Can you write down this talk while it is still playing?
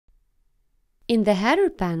In the header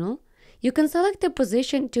panel, you can select the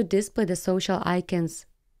position to display the social icons.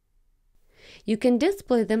 You can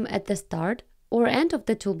display them at the start or end of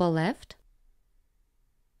the toolbar left,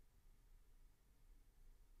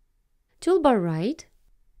 toolbar right,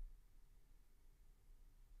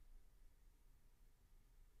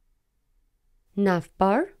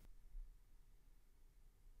 navbar,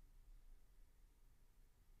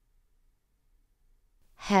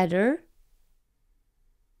 header,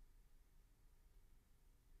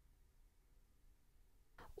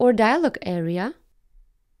 or dialog area,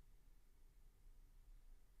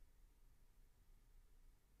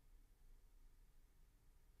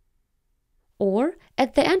 or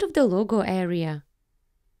at the end of the logo area.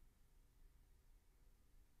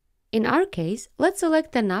 In our case, let's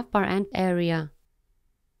select the navbar end area.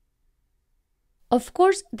 Of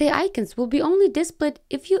course, the icons will be only displayed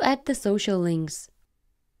if you add the social links.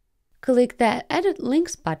 Click the Edit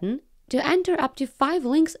Links button to enter up to 5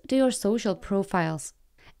 links to your social profiles.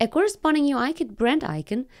 A corresponding YOOtheme brand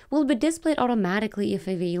icon will be displayed automatically if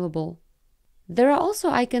available. There are also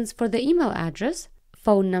icons for the email address,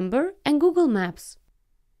 phone number, and Google Maps.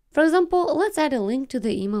 For example, let's add a link to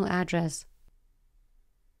the email address.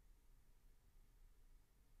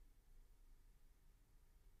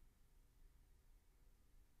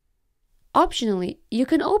 Optionally, you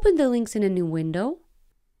can open the links in a new window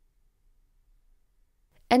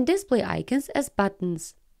and display icons as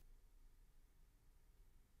buttons.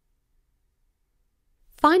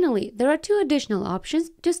 Finally, there are 2 additional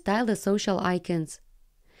options to style the social icons.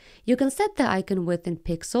 You can set the icon width in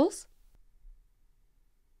pixels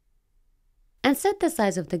and set the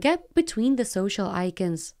size of the gap between the social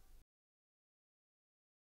icons.